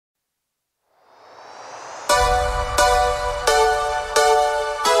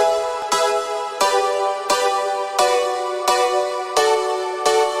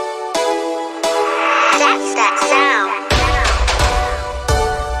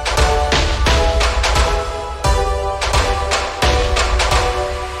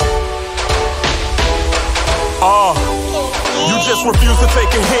just refuse to take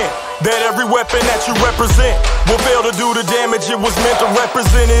a hint that every weapon that you represent will fail to do the damage it was meant to.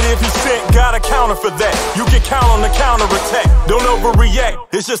 Representative he sent, got a counter for that. You can count on the counterattack. Don't overreact,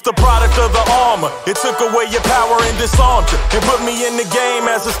 it's just a product of the armor. It took away your power and disarmed you, and put me in the game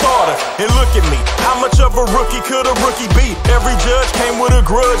as a starter. And look at me, how much of a rookie could a rookie be? Every judge came with a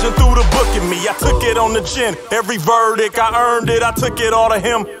grudge and threw the book at me. I took it on the chin, every verdict I earned it. I took it all to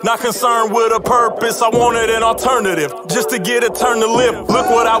him, not concerned with a purpose. I wanted an alternative, just to get a turn to live. Look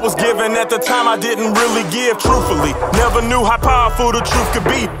what I was given at the time, I didn't really give. Truthfully, never knew how powerful the truth could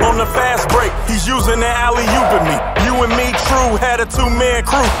be. On the fast break, he's using the alley-oop at me. You and me, true, had a two-man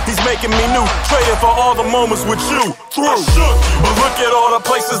crew. He's making me new, traded for all the moments with you. Through, but look at all the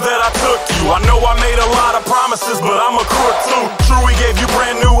places that I took you. I know I made a lot of promises, but I'm a crook too. True, he gave you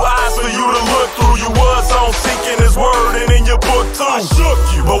brand new eyes for you to look through. You was on seeking his word and in your book too. I shook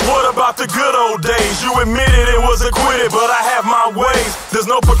you. But what about the good old days? You admitted it was acquitted, but I have my ways.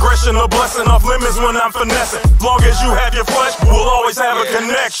 There's no progression or blessing off limits when I'm finessing. Long as you have your flesh, we'll always have a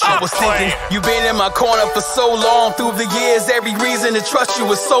connection. I was thinking, you've been in my corner for so long. Through the years, every reason to trust you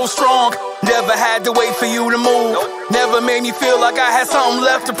was so strong. Never had to wait for you to move. Never made me feel like I had something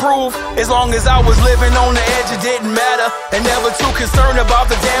left to prove. As long as I was living on the edge, it didn't matter. And never too concerned about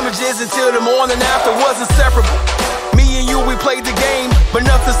the damages until the morning after was inseparable. Me and you, we played the game, but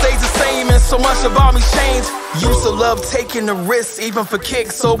nothing stays the same, and so much about me's changed. Used to love taking the risks, even for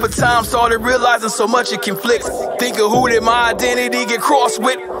kicks. Over time, started realizing so much it conflicts. Think of who did my identity get crossed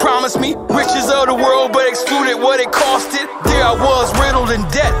with. Promised me riches of the world, but excluded what it costed. There I was, riddled in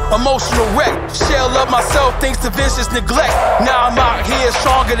debt, emotional wreck. Shell of myself thanks to vicious neglect. Now I'm out here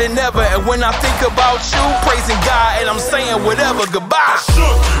stronger than ever, and when I think about you, praising God, and I'm saying whatever, goodbye.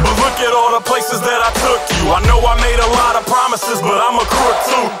 But look at all the places that I took you. I know I made a lot of promises, but I'm a crook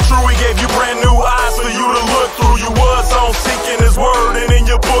too. True, he gave you brand new eyes for you to look through. You was on seeking his word and in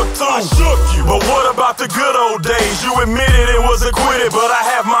your book too. I shook you. But what about the good old days? You admitted it was acquitted, but I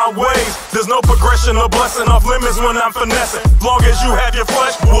have my ways. There's no progression or blessing off limits when I'm finessing. Long as you have your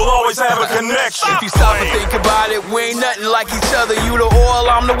flesh, we'll always have a connection. If you stop and think about it, we ain't nothing like each other. You the oil,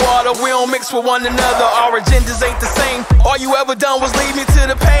 I'm the water, we don't mix with one another. Our agendas ain't the same. All you ever done was lead me to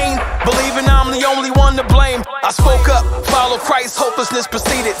the pain, believing I'm the only one to blame. I spoke up, followed Christ, hopelessness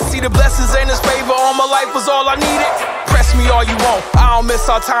proceeded. See the blessings and his favor, all my life was all I needed. Press me all you want, I don't miss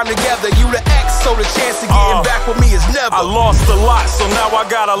our time together. You the ex, so the chance of getting back with me is never. I lost a lot, so now I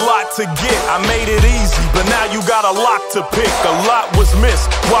got a lot to get. I made it easy, but now you got a lot to pick. A lot was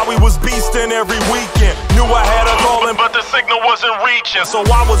missed while we was beasting every weekend. Knew I had a calling, but the signal wasn't reaching. So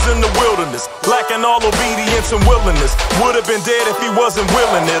I was in the wilderness, lacking all obedience and willingness. Would've been dead if he wasn't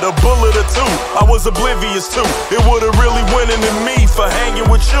willing it. A bullet or two, I was oblivious to. It would've really went into me for hanging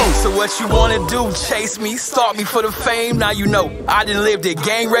with you. So what you wanna do? Chase me, stalk me for the fame? Now you know, I done lived it.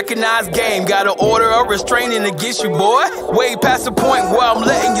 Gang recognized game. Got an order of restraining against you, boy. Way past the point where I'm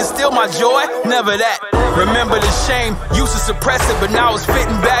letting you steal my joy. Never that. Remember the shame, used to suppress it, but now it's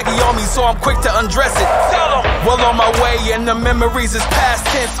fitting baggy on me, so I'm quick to undress it. Well on my way, and the memories is past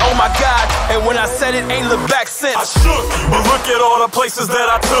tense. Oh my God, and when I said it, ain't looked back since. I shook you, but look at all the places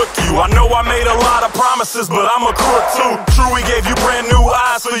that I took you. I know I made a lot of promises, but I'm a crook too. True, he gave you brand new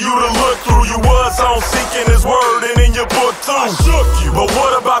eyes for you to look through. You was on seeking his word and in your book too. I shook you, but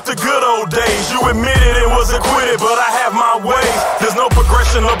what about the good old days? You admitted it was acquitted, but I have my ways. There's no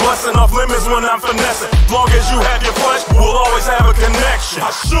progression or blessing off limits when I'm finessing. Long as you have your flesh, we'll always have a connection.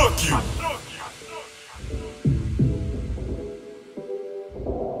 I shook you.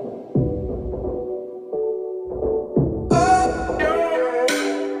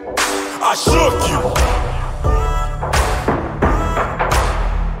 I shook you.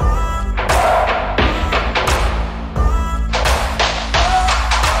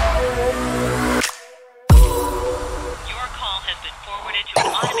 Your call has been forwarded to an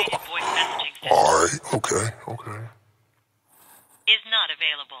automated voice messaging system. Alright, okay. Is not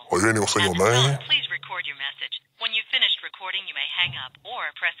available. Oh, you ain't gonna say your name? Please record your message. When you've finished recording, you may hang up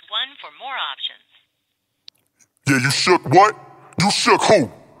or press 1 for more options. Yeah, you shook what? You shook who?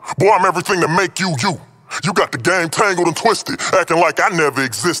 Boy, I'm everything to make you you. You got the game tangled and twisted, acting like I never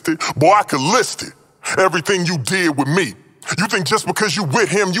existed. Boy, I could list it. Everything you did with me. You think just because you with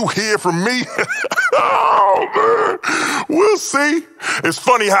him, you hear from me? Oh, man. We'll see. It's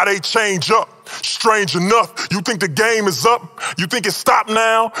funny how they change up. Strange enough, you think the game is up? You think it stopped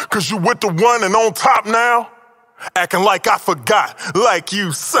now? Cause you with the one and on top now? Acting like I forgot, like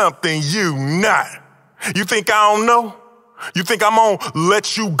you something you not. You think I don't know? You think I'm gonna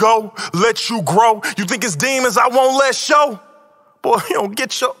let you go, let you grow? You think it's demons I won't let show? Boy, you don't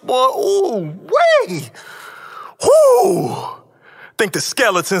get your, boy, ooh, wait. Whoo. think the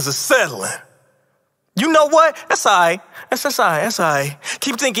skeletons are settling. You know what? That's all right. That's all right. That's all right.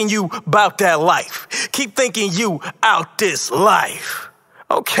 Keep thinking you about that life. Keep thinking you out this life.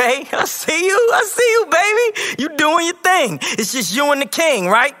 Okay, I see you, baby. You doing your thing. It's just you and the king,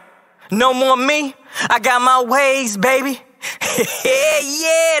 right? No more me. I got my ways, baby.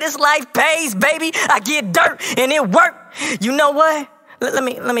 Yeah, this life pays, baby. I get dirt and it work. You know what? Let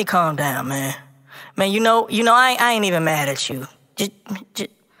me calm down, man. Man, you know, I ain't even mad at you.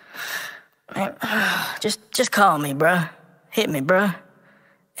 Just call me, bruh. Hit me, bruh.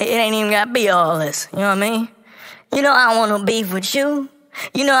 It ain't even gotta be all this. You know what I mean? You know I don't want no beef with you.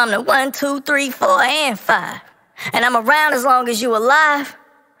 You know I'm the 1, 2, 3, 4, and 5, and I'm around as long as you alive.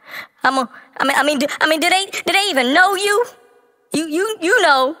 I mean, do they even know you? You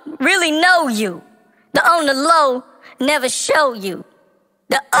know, really know you. The on the low, never show you.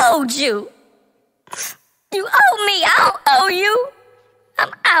 The owed you. You owe me, I don't owe you.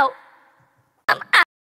 I'm out.